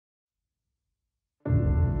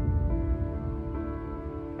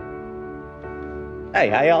Hey,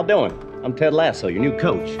 how y'all doing? I'm Ted Lasso, your new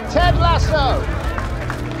coach. Ted Lasso!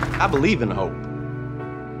 I believe in hope.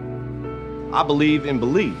 I believe in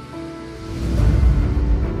belief.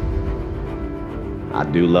 I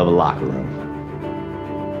do love a locker room.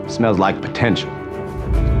 It smells like potential.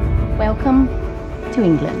 Welcome to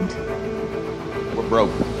England. We're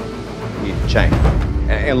broken. We need to change.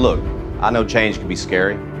 And look, I know change can be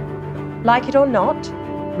scary. Like it or not,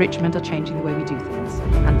 Richmond are changing the way we do things.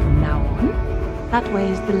 And from now on, that way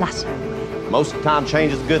is the Lasso way. Most of the time,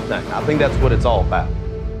 change is a good thing. I think that's what it's all about.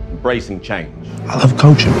 Embracing change. I love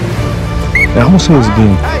coaching. Now, I'm gonna say this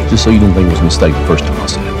again, just so you didn't think it was a mistake the first time I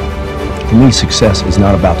said it. For me, success is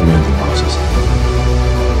not about the wins and losses.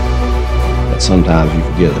 But sometimes you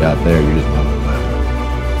forget that out there, you're just one of them.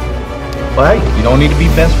 Well, hey, you don't need to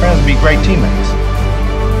be best friends to be great teammates.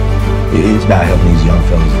 It's about helping these young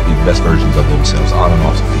fellas be the best versions of themselves on and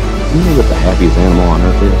off the field. You know what the happiest animal on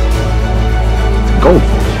earth is? It's a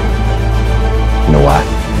goldfish. You know why?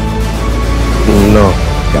 No.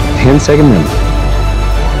 Got a 10-second limit.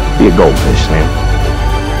 Be a goldfish, Sam.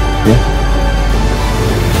 Yeah.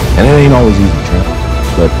 And it ain't always easy, Trent.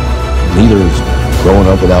 But neither is growing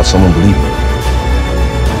up without someone believing it.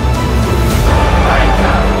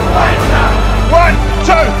 1,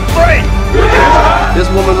 2, 3! This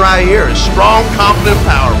woman right here is strong, confident,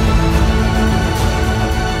 powerful.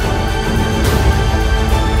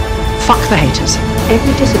 Fuck the haters.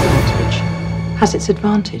 Every disadvantage has its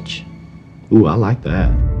advantage. Ooh, I like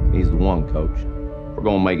that. He's the one, Coach. We're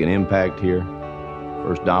gonna make an impact here.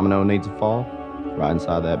 First domino needs to fall right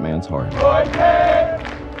inside that man's heart. He's there!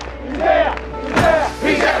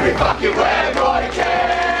 He's every fucking where, boy,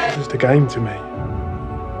 It's just a game to me.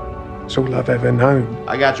 It's all I've ever known.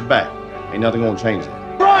 I got your back. Ain't nothing gonna change that.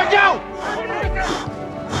 Right, go!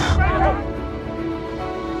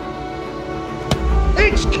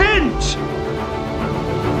 It's Kent!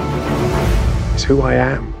 It's who I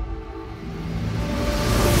am.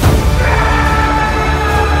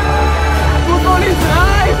 Football is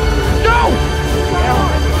live! Go!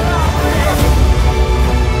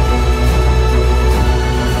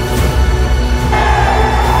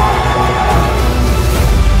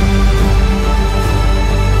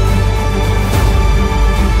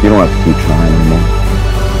 You don't have to keep trying anymore.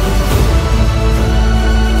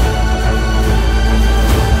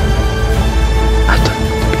 I don't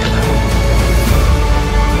want to be alone.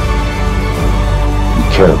 You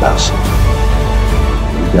care about something.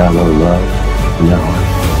 You got a little love in your heart.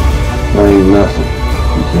 There ain't nothing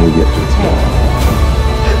you can't get to.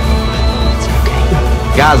 It's okay.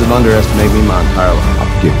 Guys have underestimated me my entire life. I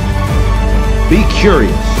forgive you. Be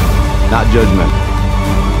curious, not judgmental.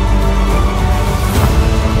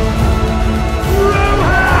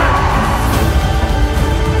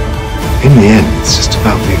 In the end, it's just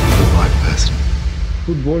about being the right person.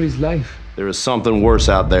 Football is life. There is something worse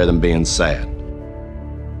out there than being sad.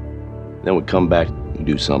 Then we come back and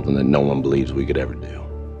do something that no one believes we could ever do.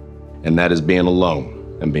 And that is being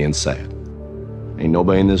alone and being sad. Ain't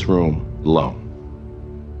nobody in this room alone.